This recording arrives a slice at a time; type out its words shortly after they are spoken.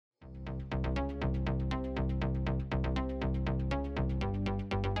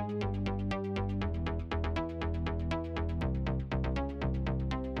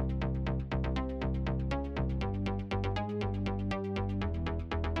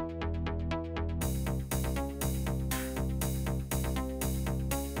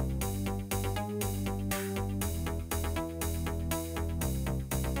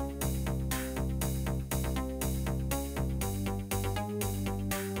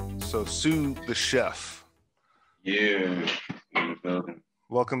So Sue the chef. Yeah, in the building.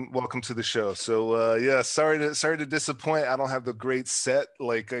 Welcome to the show. So yeah, sorry to disappoint. I don't have the great set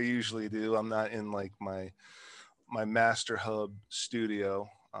like I usually do. I'm not in like my master hub studio.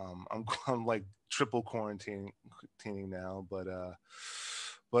 I'm like triple quarantining now, but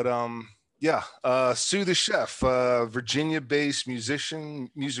yeah, Sue the chef, Virginia-based musician,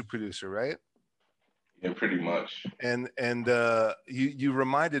 music producer, right? Yeah, pretty much. And you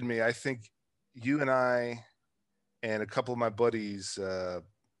reminded me. I think you and I and a couple of my buddies, a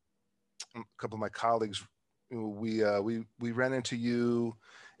couple of my colleagues, we ran into you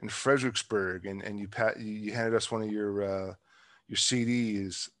in Fredericksburg, and you handed us one of your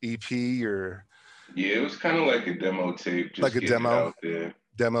CDs, EP, or Yeah, it was kind of like a demo tape, like just a getting it out there.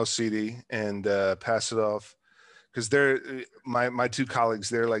 demo CD, and pass it off because they're my two colleagues.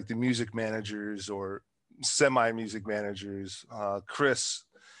 They're like the music managers or semi music managers. Chris,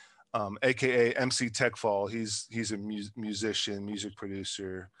 aka MC TechFall, he's a musician, music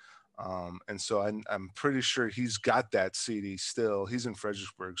producer. And so I'm pretty sure he's got that CD still. He's in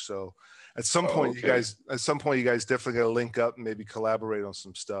Fredericksburg. So at some Oh, point, okay. you guys definitely got to link up and maybe collaborate on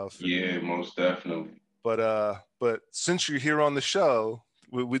some stuff. Yeah, most definitely. But since you're here on the show,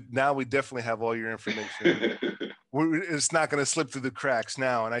 we now we definitely have all your information. It's not going to slip through the cracks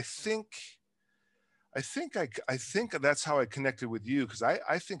now. And I think that's how I connected with you, because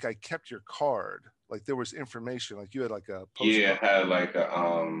I think I kept your card. Like there was information, like you had like a Yeah, postcard. I had like a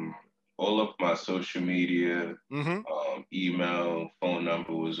all of my social media, Mm-hmm. email, phone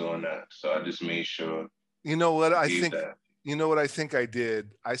number was on that. So I just made sure You know what I I gave think? that. You know what I think I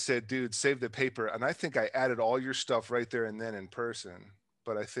did? I said, dude, save the paper, and I think I added all your stuff right there and then in person.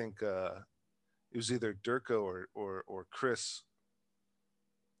 But I think it was either Durko or Chris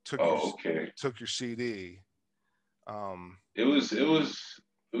took your Oh, okay. took your CD. Um, It was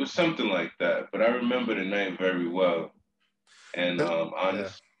something like that. But I remember the night very well. And yeah,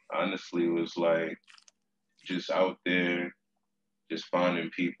 honestly, it was like just out there, just finding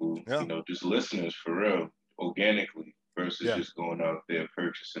people, yeah, just listeners for real, organically, versus yeah. just going out there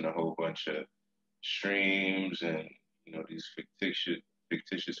purchasing a whole bunch of streams and these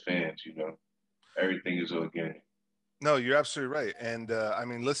fictitious fans. Everything is organic. No, you're absolutely right. And I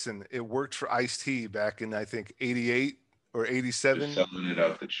mean, listen, it worked for Ice-T back in I think '88 or Just '87. selling it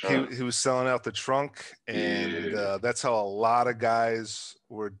out the trunk. He was selling out the trunk, and Yeah. that's how a lot of guys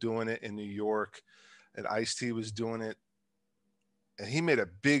were doing it in New York. And Ice-T was doing it, and he made a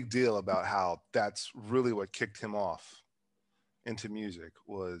big deal about how that's really what kicked him off into music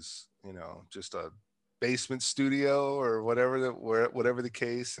was, just a basement studio or whatever the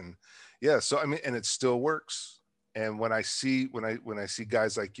case. And yeah, so I mean, and it still works. And when I see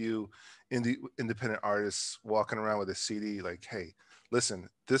guys like you, independent artists walking around with a CD, like, hey, listen,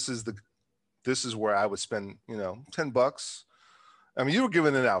 this is where I would spend, $10. I mean, you were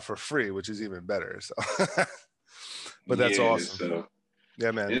giving it out for free, which is even better. So, but that's Yeah. awesome. So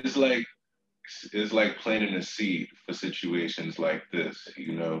Yeah, man. it's like planting a seed for situations like this.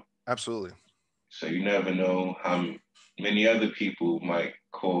 Absolutely. So you never know how many other people might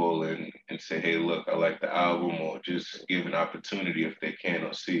call and say, hey, look, I like the album, or just give an opportunity if they can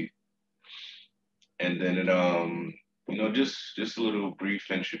or see. And then just a little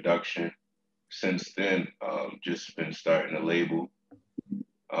brief introduction. Since then, just been starting a label,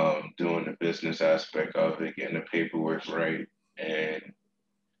 doing the business aspect of it, getting the paperwork right, and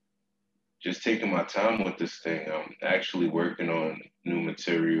just taking my time with this thing. I'm actually working on new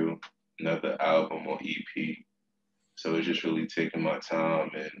material, another album or EP. So it's just really taking my time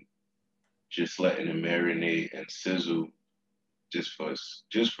and just letting it marinate and sizzle, just for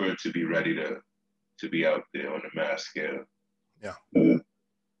it to be ready to be out there on a mass scale. Yeah,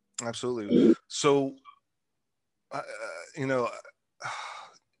 absolutely. So, uh, you know,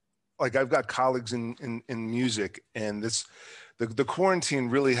 like I've got colleagues in music, and the quarantine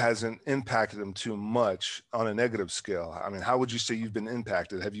really hasn't impacted them too much on a negative scale. I mean, how would you say you've been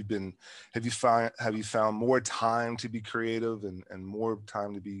impacted? Have you found more time to be creative and more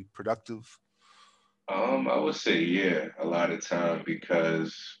time to be productive? I would say yeah, a lot of time,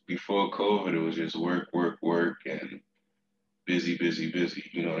 because before COVID it was just work, work, work, and busy, busy, busy.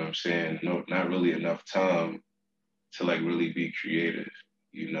 You know what I'm saying? No, not really enough time to like really be creative.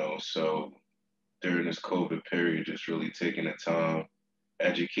 So during this COVID period, just really taking the time,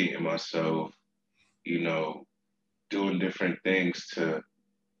 educating myself, you know, doing different things to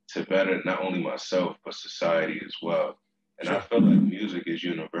better not only myself but society as well. And I Sure, feel like music is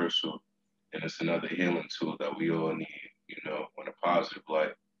universal, and it's another healing tool that we all need, on a positive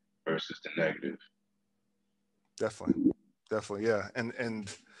light versus the negative. definitely, definitely, yeah. And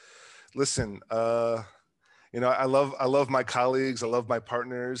listen, I love my colleagues, I love my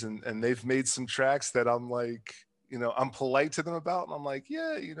partners, and they've made some tracks that I'm like, I'm polite to them about, and I'm like,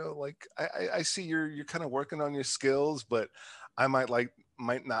 yeah, like I see you're kind of working on your skills, but I might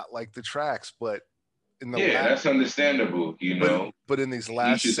not like the tracks, but in the Yeah, last, that's understandable, but in these each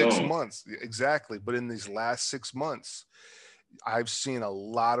last his six own. months, exactly. But in these last 6 months, I've seen a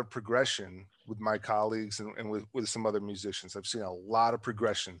lot of progression with my colleagues and with some other musicians. I've seen a lot of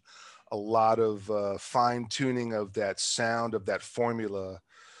progression, a lot of fine tuning of that sound, of that formula.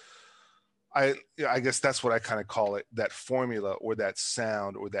 I guess that's what I kind of call it, that formula or that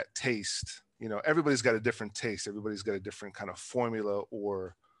sound or that taste. Everybody's got a different taste. Everybody's got a different kind of formula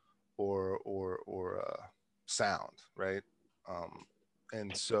or sound, right?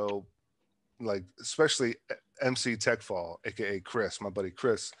 And so, like, especially MC TechFall, aka Chris, my buddy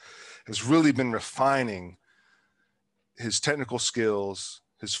Chris, has really been refining his technical skills,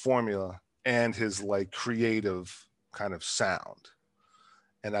 his formula, and his like creative kind of sound.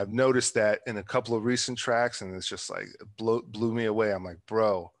 And I've noticed that in a couple of recent tracks, and it's just like it blew me away. I'm like,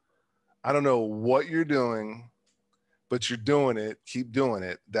 bro, I don't know what you're doing, but you're doing it. Keep doing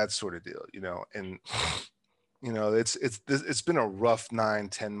it. That sort of deal, And it's been a rough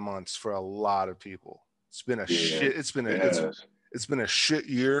 9-10 months for a lot of people. It's been a Yeah, shit. it has. It's been a shit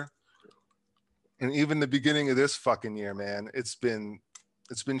year, and even the beginning of this fucking year, man, it's been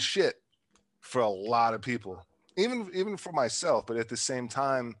shit for a lot of people, even for myself. But at the same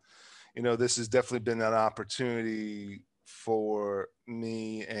time, this has definitely been an opportunity for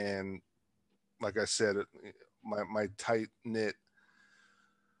me, and like I said, my tight knit,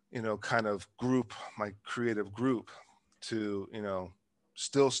 kind of group, my creative group, to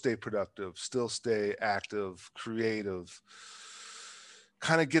still stay productive, still stay active, creative,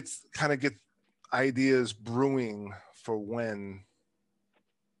 kind of get ideas brewing for when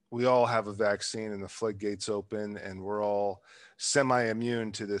we all have a vaccine and the floodgates open and we're all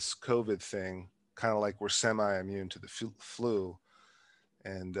semi-immune to this COVID thing, kind of like we're semi-immune to the flu,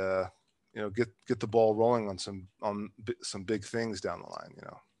 and get the ball rolling on some big things down the line,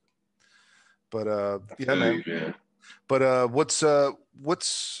 But I yeah, feel man. you, man. But what's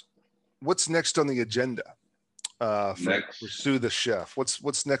next on the agenda? For Next, Sue the Chef.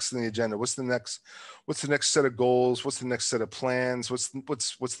 What's next on the agenda? What's the next set of goals? What's the next set of plans? What's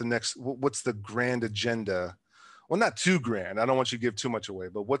the grand agenda? Well, not too grand. I don't want you to give too much away,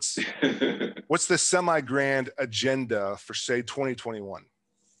 but what's 2021 the semi-grand agenda for, say, 2021?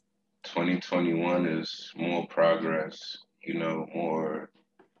 is more progress,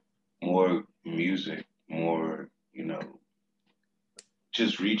 more music, more,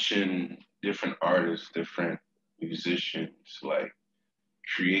 just reaching different artists, different musicians, like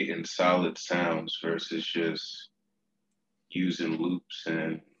creating solid sounds versus just using loops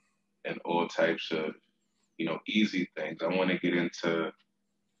and all types of, easy things. I want to get into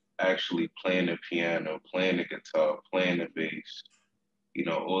actually playing the piano, playing the guitar, playing the bass,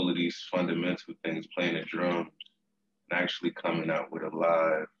 all of these fundamental things, playing the drums, and actually coming out with a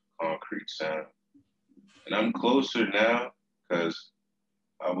live, concrete sound. And I'm closer now because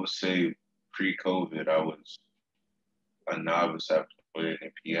I would say pre-COVID, I was a novice at playing the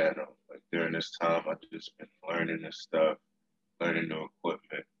piano. Like during this time, I've just been learning this stuff, learning new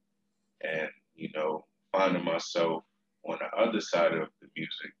equipment, and, finding myself on the other side of the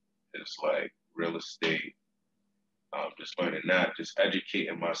music is like real estate, just learning that, just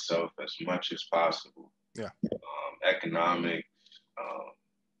educating myself as much as possible. Yeah. Economics, um,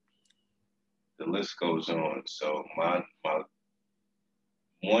 the list goes on. So my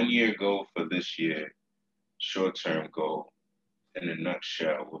 1 year goal for this year, short term goal, in a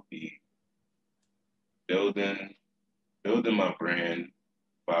nutshell, would be building building my brand,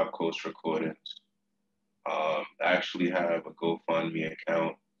 Five Coast Recordings. I actually have a GoFundMe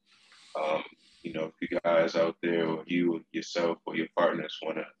account. Um, if you guys out there, or you yourself or your partners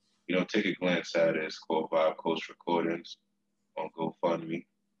want to, take a glance at it, it's called Five Coast Recordings on GoFundMe,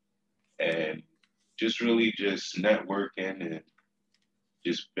 and just really just networking and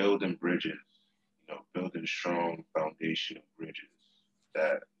just building bridges, building strong foundational bridges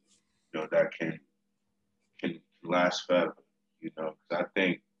that that can last forever. Because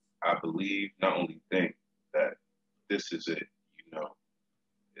I believe, not only think that this is it. You know,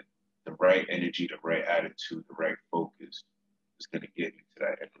 the right energy, the right attitude, the right focus is going to get me to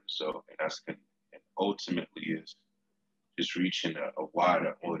that end result, and and ultimately is just reaching a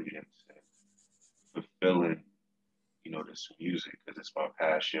wider audience and fulfilling, this music because it's my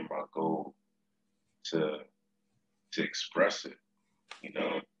passion, my goal to express it, you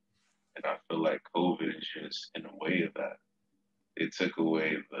know. And I feel like COVID is just in the way of that. It took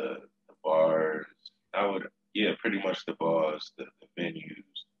away the bars. Yeah, pretty much the bars, the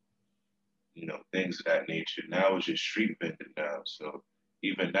venues, things of that nature. Now it's just street vending now. So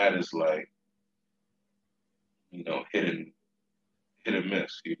even that is like, hit and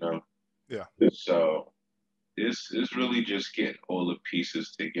miss. Yeah. So it's really just getting all the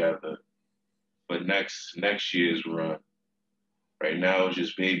pieces together for next year's run. Right now, it's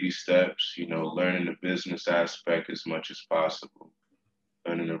just baby steps, learning the business aspect as much as possible,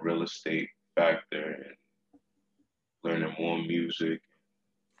 learning the real estate factor, and learning more music.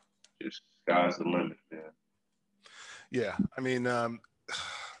 Just sky's the limit, man. Yeah. I mean,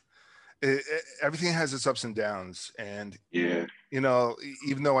 everything has its ups and downs. And, Yeah,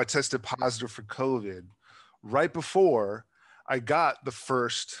 even though I tested positive for COVID, right before I got the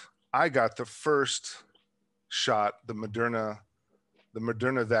first shot, the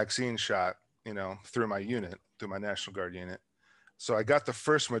Moderna vaccine shot, through my unit, through my National Guard unit. So I got the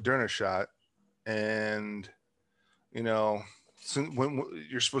first Moderna shot, and so when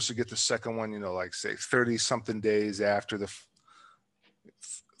you're supposed to get the second one, like say 30 something days after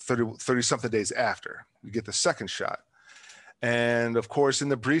 30 something days after you get the second shot. And of course, in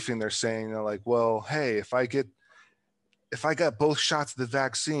the briefing, they're saying, like, well, hey, if I got both shots of the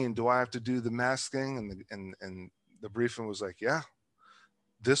vaccine, do I have to do the mask thing? And the briefing was like, yeah,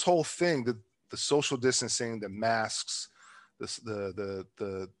 this whole thing, the social distancing, the masks,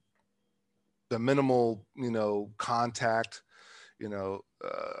 the minimal, contact,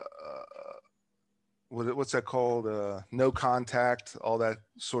 what's that called? No contact, all that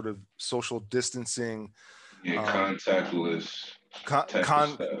sort of social distancing. yeah, contactless type of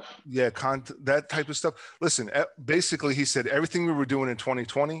stuff. That type of stuff. Listen, basically, he said everything we were doing in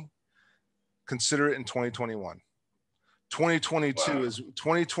 2020, consider it in 2021. 2022 Wow. is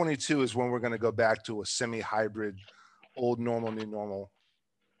 2022 is when we're going to go back to a semi-hybrid, old normal, new normal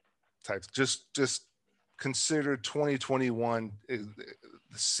type. Just consider 2021 is the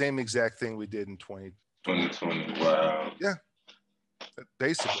same exact thing we did in 2020. Wow. Yeah,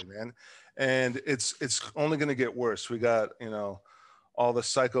 basically, man. And it's only going to get worse. We got, all the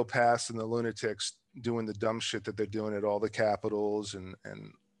psychopaths and the lunatics doing the dumb shit that they're doing at all the capitals, and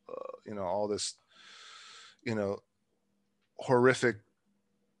all this, horrific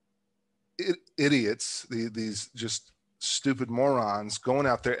idiots, these just stupid morons going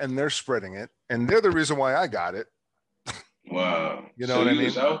out there, and they're spreading it, and they're the reason why I got it. Wow. You know so what I you mean?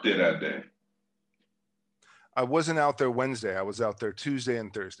 was out there that day. I wasn't out there Wednesday. I was out there Tuesday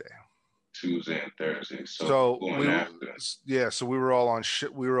and Thursday. Tuesday and Thursday. So going after. Yeah. So we were all on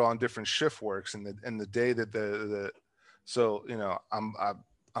we were on different shift works, and the day that so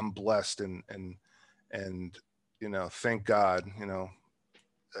I'm blessed, and thank God,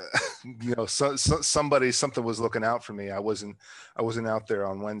 something was looking out for me. I wasn't out there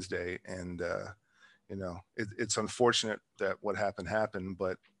on Wednesday, and it's unfortunate that what happened,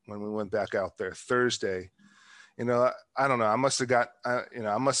 but when we went back out there Thursday, I don't know, I must have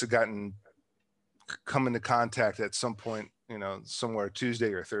gotten come into contact at some point, somewhere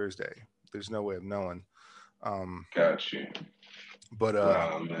Tuesday or Thursday. There's no way of knowing. Got you. But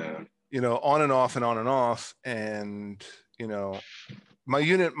wow, man. On and off and on and off, and my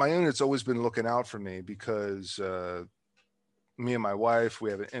unit's always been looking out for me, because me and my wife,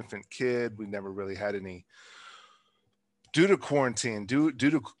 we have an infant kid. We never really had any, due to quarantine, due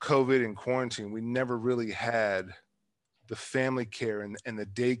to COVID and quarantine, we never really had the family care and the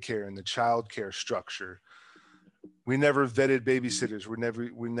daycare and the child care structure. We never vetted babysitters. We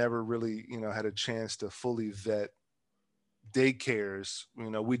never really, had a chance to fully vet daycares.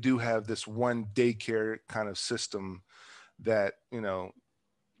 We do have this one daycare kind of system that,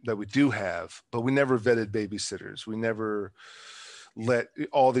 that we do have, but we never vetted babysitters. We never let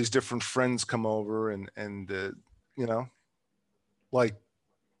all these different friends come over and like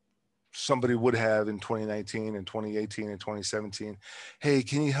somebody would have in 2019 and 2018 and 2017. Hey,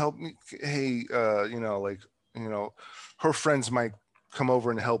 can you help me? Hey, her friends might come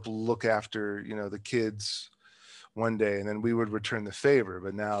over and help look after, the kids one day, and then we would return the favor.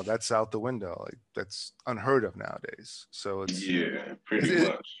 But now that's out the window. Like, that's unheard of nowadays. So it's pretty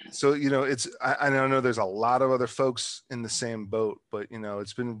much. So I know there's a lot of other folks in the same boat, but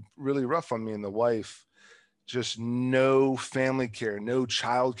it's been really rough on me and the wife. Just no family care, no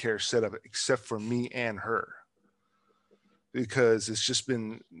child care set up except for me and her, because it's just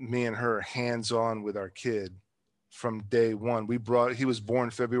been me and her hands-on with our kid from day one. He was born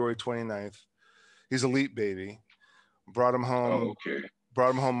February 29th. He's a leap baby. Brought him home. Oh, okay.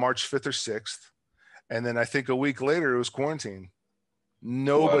 Brought him home March 5th or 6th. And then I think a week later it was quarantine.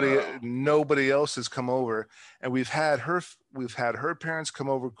 Nobody else has come over, and we've had her parents come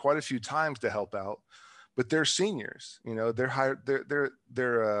over quite a few times to help out, but they're seniors, you know, they're high, they're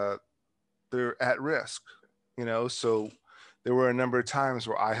at risk, you know. So there were a number of times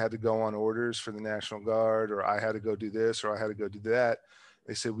where I had to go on orders for the National Guard, or I had to go do this, or I had to go do that.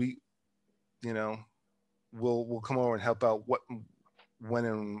 They said, you know, we'll come over and help out when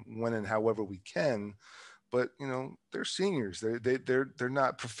and however we can. But you know, they're seniors. They're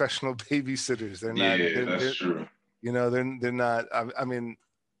not professional babysitters. They're not. Yeah, that's true. You know, they're not. I mean,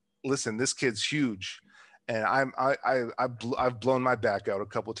 listen, this kid's huge, and I've blown my back out a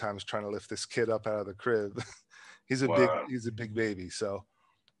couple of times trying to lift this kid up out of the crib. he's a big baby. So,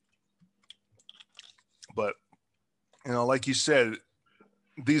 but you know, like you said,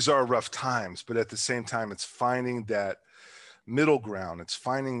 these are rough times. But at the same time, it's finding that middle ground. It's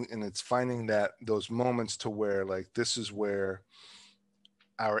finding that those moments to where, like, this is where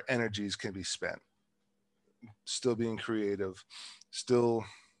our energies can be spent, still being creative, still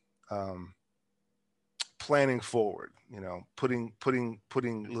planning forward, you know, putting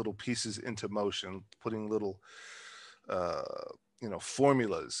little pieces into motion, putting little you know,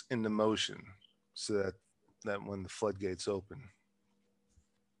 formulas into motion, so that when the floodgates open.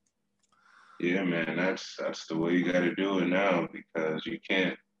 Yeah, man, that's the way you got to do it now, because you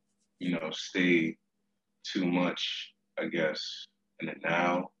can't, you know, stay too much, I guess, in the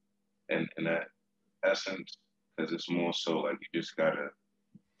now and in that essence, because it's more so like you just gotta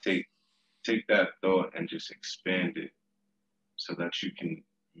take that thought and just expand it so that you can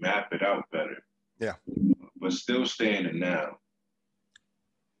map it out better. Yeah. But still stay in the now,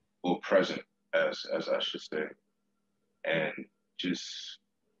 or present, as I should say, and just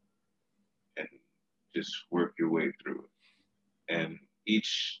work your way through it. And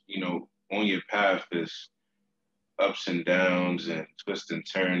each, you know, on your path is ups and downs and twists and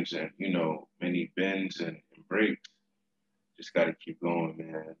turns and, you know, many bends and breaks. Just got to keep going,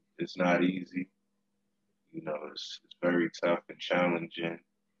 man. It's not easy. You know, it's very tough and challenging.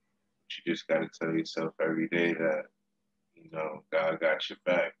 But you just got to tell yourself every day that, you know, God got your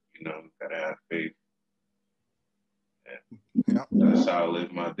back. You know, you got to have faith. And yeah, that's how I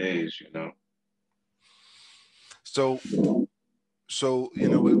live my days, you know. So, you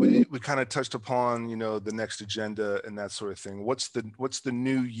know, we kind of touched upon, you know, the next agenda and that sort of thing. What's the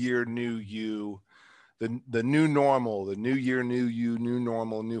new year, new you, the new normal, the new year, new you, new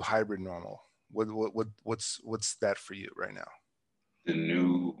normal, new hybrid normal? What's that for you right now? The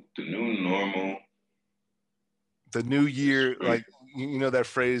new normal. The new year, like, you know that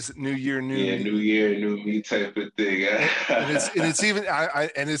phrase, new year, new me. New year, new me type of thing. and it's even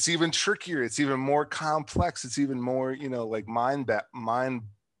and it's even trickier. It's even more complex. It's even more, you know, like mind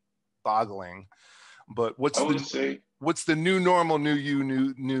boggling. But what's the new normal, new you,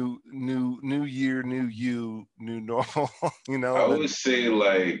 new year, new you, new normal? You know, I would say,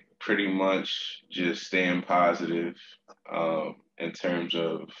 like, pretty much just staying positive in terms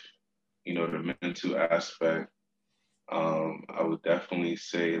of, you know, the mental aspect. I would definitely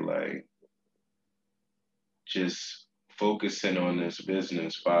say, like, just focusing on this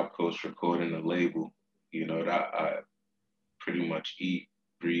business, Bob Coast Recording, the label. You know, that I pretty much eat,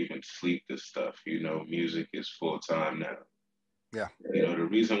 breathe, and sleep this stuff. You know, music is full time now. Yeah. You know, the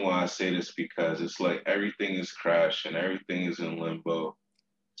reason why I say this, because it's like everything is crashing, everything is in limbo.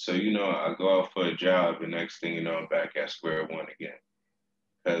 So, you know, I go out for a job, and next thing you know, I'm back at square one again.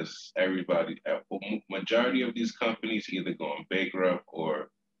 Because majority of these companies either going bankrupt or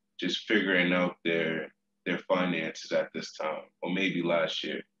just figuring out their finances at this time, or maybe last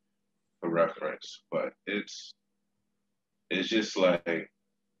year, for reference. But it's just like,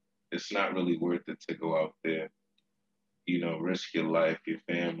 it's not really worth it to go out there, you know, risk your life, your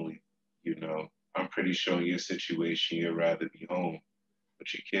family. You know, I'm pretty sure in your situation, you'd rather be home with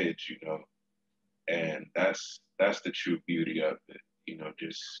your kids, you know, and that's the true beauty of it. You know,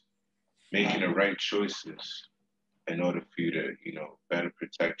 just making the right choices in order for you to, you know, better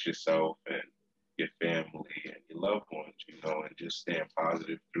protect yourself and your family and your loved ones, you know, and just staying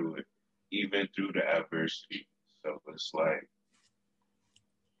positive through it, even through the adversity. So it's like,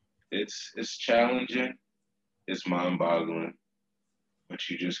 it's challenging, it's mind-boggling, but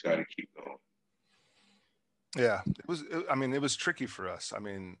you just got to keep going. Yeah, it was tricky for us. I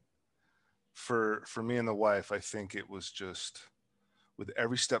mean, for me and the wife, I think it was just, with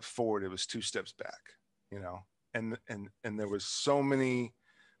every step forward, it was 2 steps back, you know, and there were so many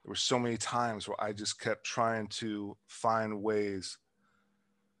times where I just kept trying to find ways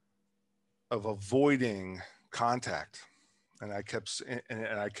of avoiding contact. And I kept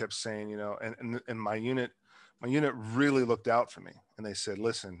saying, you know, and my unit really looked out for me and they said,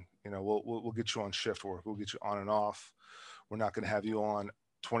 listen, you know, we'll get you on shift work. We'll get you on and off. We're not going to have you on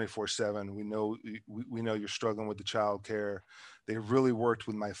 24/7. We know you're struggling with the child care. They really worked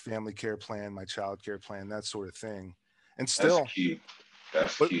with my family care plan, my child care plan, that sort of thing. And That's still, key.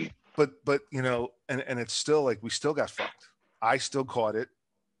 That's but key. but you know, and it's still like we still got fucked. I still caught it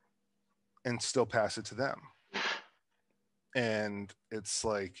and still pass it to them. And it's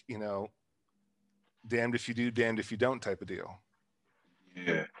like, you know, damned if you do, damned if you don't type of deal.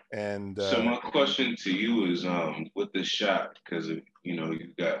 Yeah. And So my question to you is, with the shot, because you know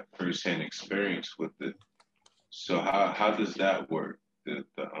you got firsthand experience with it. So how does that work? What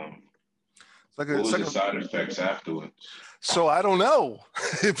was the side effects afterwards? So I don't know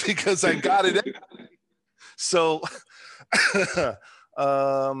because I got it. So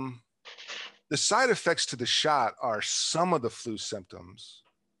the side effects to the shot are some of the flu symptoms,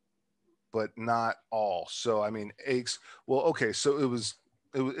 but not all. So I mean, aches. Well, okay. So it was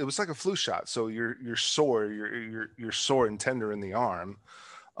like a flu shot. So you're sore. You're sore and tender in the arm.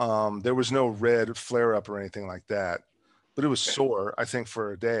 There was no red flare up or anything like that, but it was sore. I think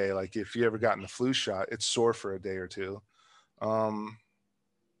for a day. Like if you ever gotten the flu shot, it's sore for a day or two. I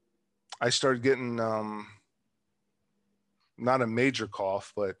started getting not a major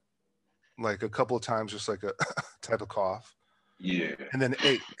cough, but like a couple of times, just like a type of cough. Yeah. And then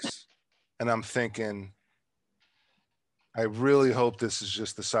aches. And I'm thinking, I really hope this is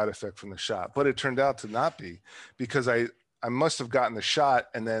just the side effect from the shot. But it turned out to not be, because I must have gotten the shot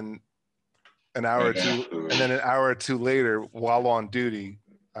and then an hour or two later, while on duty,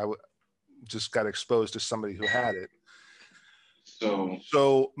 just got exposed to somebody who had it. So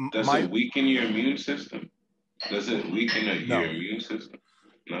does it weaken your immune system? Does it weaken your immune system?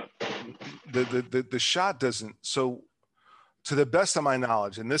 No. The shot doesn't. So to the best of my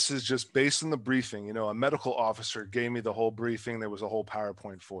knowledge, and this is just based on the briefing, you know, a medical officer gave me the whole briefing. There was a whole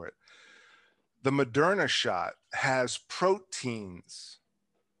PowerPoint for it. The Moderna shot has proteins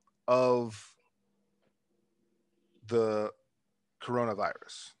of the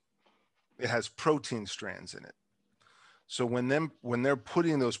coronavirus. It has protein strands in it. So when they're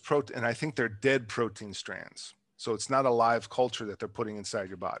putting those protein, and I think they're dead protein strands. So it's not a live culture that they're putting inside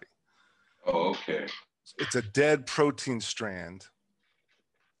your body. Oh, okay. It's a dead protein strand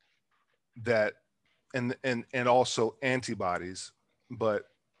that, and also antibodies. But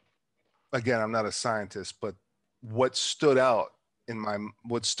again, I'm not a scientist, but what stood out in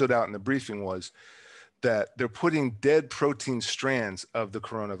the briefing was that they're putting dead protein strands of the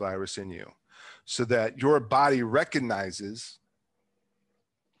coronavirus in you so that your body recognizes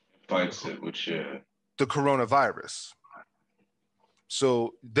fights it with the coronavirus.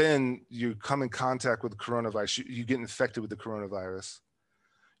 So then you come in contact with the coronavirus, you get infected with the coronavirus,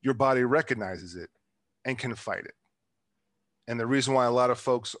 your body recognizes it and can fight it. And the reason why a lot of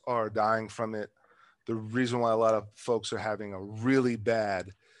folks are dying from it, the reason why a lot of folks are having a really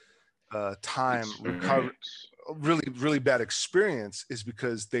bad time recovering, really bad experience, is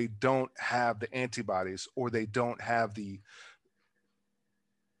because they don't have the antibodies, or they don't have the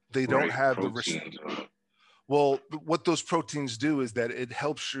well, what those proteins do is that it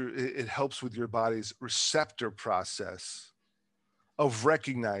helps with your body's receptor process of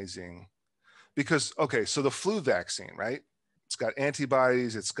recognizing, because, okay, so the flu vaccine, right? It's got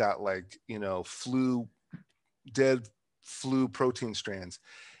antibodies, it's got, like, you know, dead flu protein strands,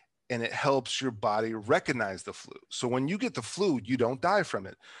 and it helps your body recognize the flu. So when you get the flu, you don't die from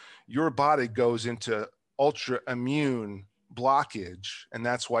it. Your body goes into ultra immune blockage, and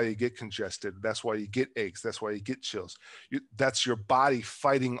that's why you get congested. That's why you get aches. That's why you get chills. That's your body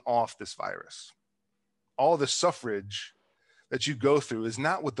fighting off this virus. All the suffrage that you go through is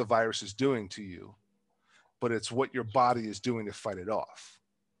not what the virus is doing to you, but it's what your body is doing to fight it off.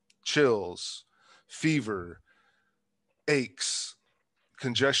 Chills, fever, aches,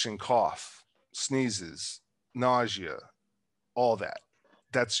 congestion, cough, sneezes, nausea, all that.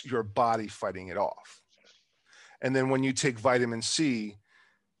 That's your body fighting it off. And then when you take vitamin C,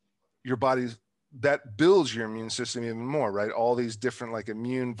 your body, that builds your immune system even more, right? All these different, like,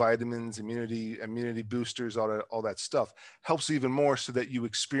 immune vitamins, immunity boosters, all that stuff helps even more, so that you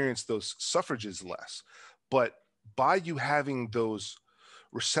experience those suffrages less. But by you having those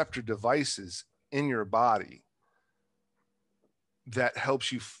receptor devices in your body, that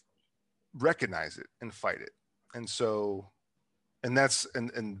helps you recognize it and fight it. And so, and that's,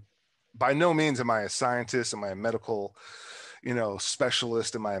 and by no means am I a scientist, am I a medical, you know,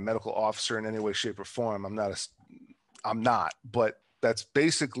 specialist, am I a medical officer in any way, shape, or form? I'm not, but that's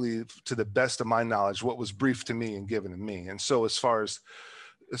basically, to the best of my knowledge, what was briefed to me and given to me. And so as far as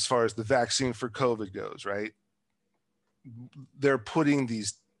the vaccine for COVID goes, right? they're putting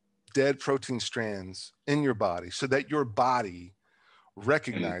these dead protein strands in your body so that your body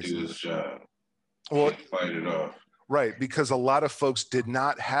recognizes. Well, fight it off. Right, because a lot of folks did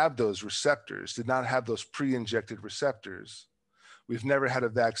not have those receptors, did not have those pre-injected receptors. We've never had a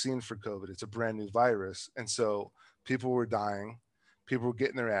vaccine for COVID. It's a brand new virus. And so people were dying, people were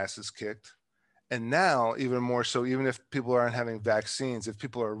getting their asses kicked. And now, even more so, even if people aren't having vaccines, if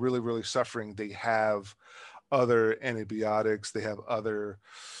people are really, really suffering, they have other antibiotics, they have other,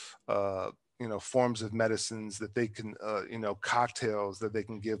 forms of medicines that they can, cocktails that they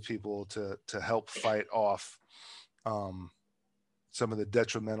can give people to help fight off some of the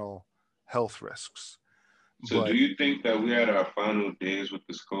detrimental health risks. So do you think that we had our final days with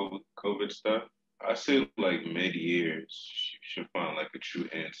this COVID stuff? I say like mid-years should find like a true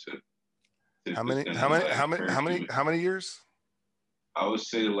answer. How many years? I would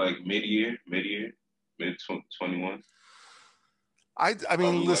say like mid 21. I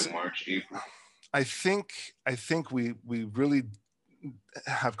mean, listen, like March, April. I think we really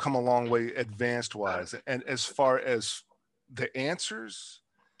have come a long way advanced wise, and as far as the answers,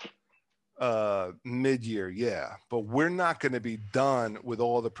 mid-year, yeah, but we're not going to be done with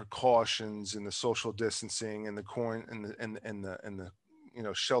all the precautions and the social distancing and the quarantine and the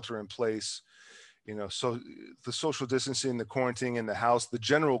shelter in place, so the social distancing, the quarantining in the house, the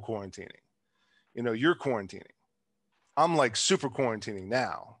general quarantining, you're quarantining. I'm like super quarantining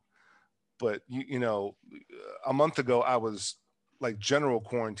now, but a month ago I was like general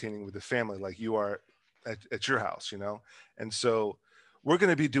quarantining with the family, like you are at your house, and so we're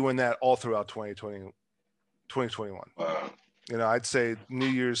going to be doing that all throughout 2021. Wow. I'd say New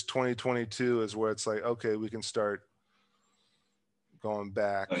Year's 2022 is where it's like, okay, we can start going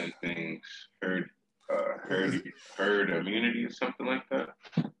back. Things, herd immunity or something like that.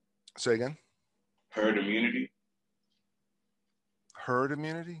 Say again? Herd immunity. Herd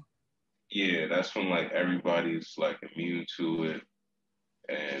immunity? Yeah, that's when like everybody's like immune to it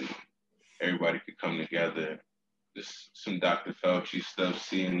and everybody could come together. Just some Dr. Fauci stuff,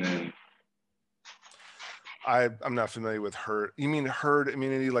 CNN. I'm not familiar with herd. You mean herd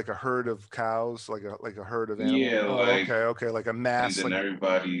immunity, like a herd of cows, like a herd of animals? Yeah, okay, like a mass. And then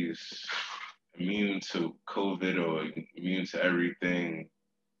everybody's immune to COVID or immune to everything.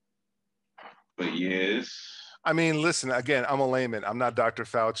 But yes. I mean, listen, again, I'm a layman. I'm not Dr.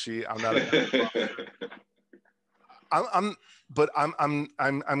 Fauci. I'm not I'm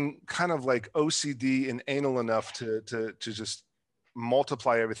kind of like OCD and anal enough to just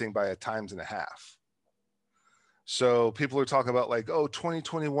multiply everything by a times and a half. So people are talking about like, oh,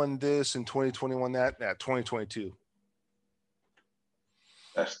 2021 this and 2021 that. 2022.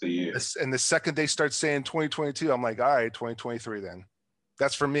 That's the year. And the second they start saying 2022, I'm like, all right, 2023 then.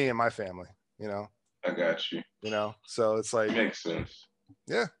 That's for me and my family, I got you. So it's like, it makes sense.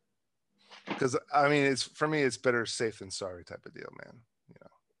 Yeah. Because I mean, it's for me, it's better safe than sorry type of deal, man.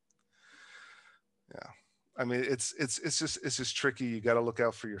 Yeah. I mean, it's just tricky. You got to look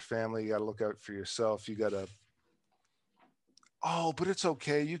out for your family. You got to look out for yourself. You got to. Oh, but it's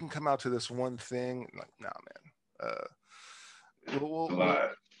okay. You can come out to this one thing. Like, nah, man.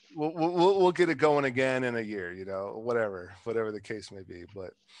 We'll get it going again in a year. Whatever the case may be.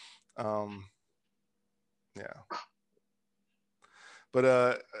 But, yeah.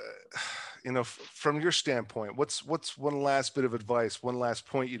 But from your standpoint, what's one last bit of advice, one last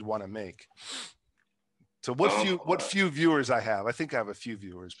point you'd want to make? So what few viewers I have? I think I have a few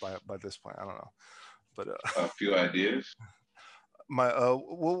viewers by this point. I don't know, but a few ideas.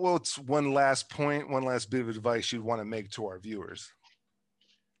 What's one last point, one last bit of advice you'd want to make to our viewers?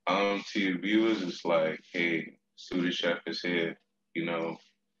 To your viewers, it's like, hey, Suda Chef is here.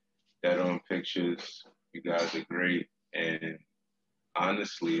 Dead on pictures. You guys are great, and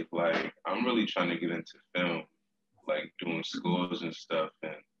honestly, like, I'm really trying to get into film, like doing scores and stuff.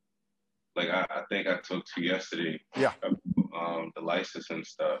 And like, I think I talked to you yesterday. Yeah. The licensing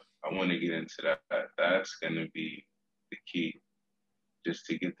stuff. I want to get into that. That's going to be the key, just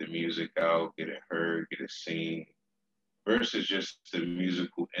to get the music out, get it heard, get it seen, versus just the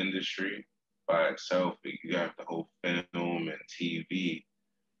musical industry by itself. You have the whole film and TV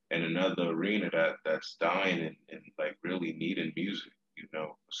and another arena that's dying and like really needing music.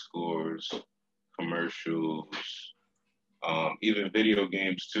 Scores, commercials, even video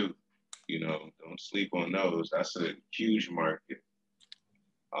games too. Don't sleep on those. That's a huge market.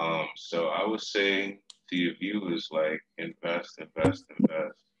 So I would say to your viewers, like, invest.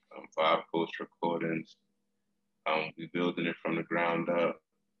 5 Coast Recordings. We're building it from the ground up,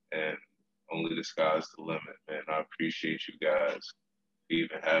 and only the sky's the limit, man. I appreciate you guys for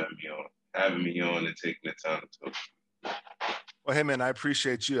even having me on and taking the time to talk. Well, hey man, I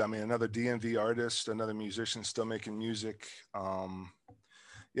appreciate you. I mean, another DMV artist, another musician still making music.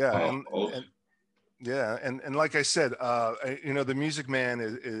 Yeah, Also, and yeah, and like I said, you know, the Music Man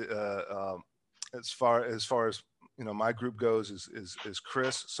as far as you know, my group goes is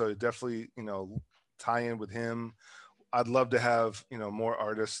Chris. So definitely, you know, tie in with him. I'd love to have, you know, more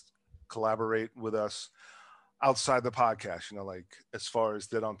artists collaborate with us outside the podcast. You know, like as far as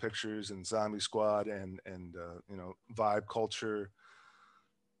Dead on Pictures and Zombie Squad and you know, Vibe Culture.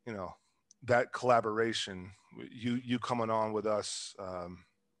 You know, that collaboration. You coming on with us.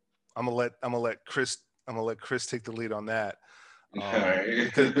 I'm gonna let Chris take the lead on that. all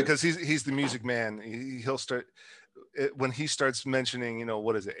right. Because he's the Music Man. He'll start when he starts mentioning, you know,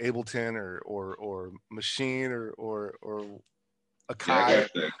 what is it, Ableton or Machine or Yeah, I Akai. got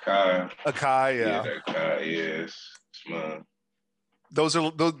that car. Akai, Yeah, yeah. that car. Yeah, it's mine. Those are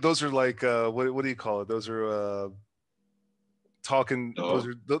like what do you call it? Those are talking. No,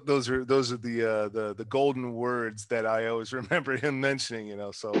 Those are the golden words that I always remember him mentioning. You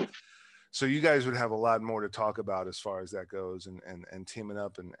know, so you guys would have a lot more to talk about as far as that goes, and teaming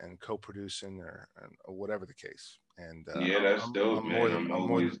up and co-producing or whatever the case. And yeah, that's dope, I'm more man. than I'm I'm more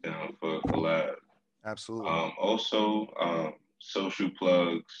always than down for a collab. absolutely. Also, social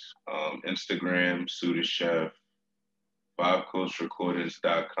plugs, Instagram, Suda Chef,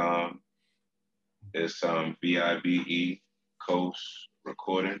 fivecoastrecordings.com. It's VIBE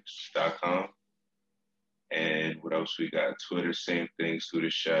coastrecordings.com. And what else we got? Twitter, same thing, Suda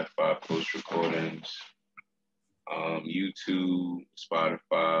Chef, Five Coast Recordings, YouTube,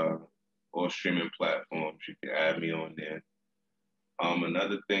 Spotify, all streaming platforms. You can add me on there.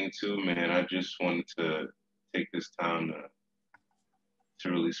 Another thing too, man, I just wanted to take this time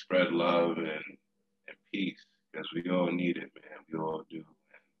to really spread love and peace because we all need it, man. We all do.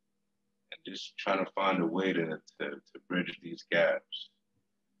 And just trying to find a way to bridge these gaps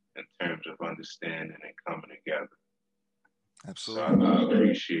in terms of understanding and coming together. So Absolutely. I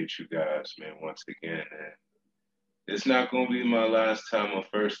appreciate you guys, man, once again. And it's not going to be my last time or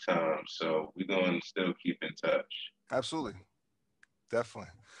first time. So we're going to still keep in touch. Absolutely.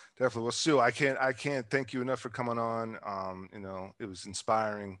 Definitely. Definitely. Well, Sue, I can't thank you enough for coming on. You know, it was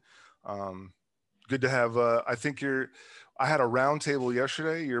inspiring. Um, good to have I think I had a roundtable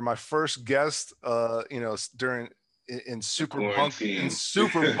yesterday. You're my first guest you know, during in In quarantine.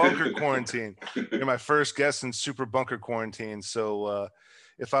 super bunker quarantine. You're my first guest in super bunker quarantine. So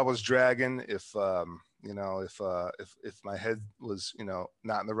if I was dragging, if you know, if my head was, you know,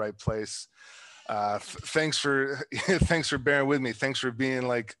 not in the right place, thanks for thanks for bearing with me. Thanks for being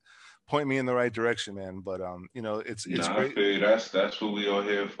like point me in the right direction, man. But you know, it's Nah, I great. feel you. That's what we all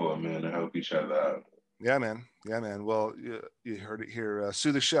here for, man, to help each other out. Yeah, man. Yeah, man. Well, you heard it here.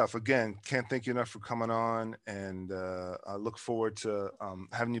 Sue the Chef, again, can't thank you enough for coming on. And I look forward to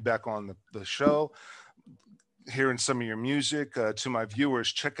having you back on the show, hearing some of your music. To my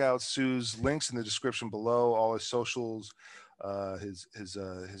viewers, check out Sue's links in the description below, all his socials,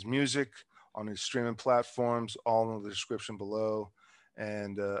 his music on his streaming platforms, all in the description below.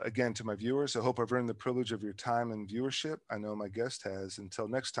 And again, to my viewers, I hope I've earned the privilege of your time and viewership. I know my guest has. Until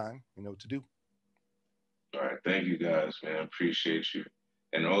next time, you know what to do. All right. Thank you guys, man. Appreciate you.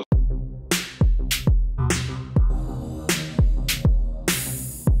 And also,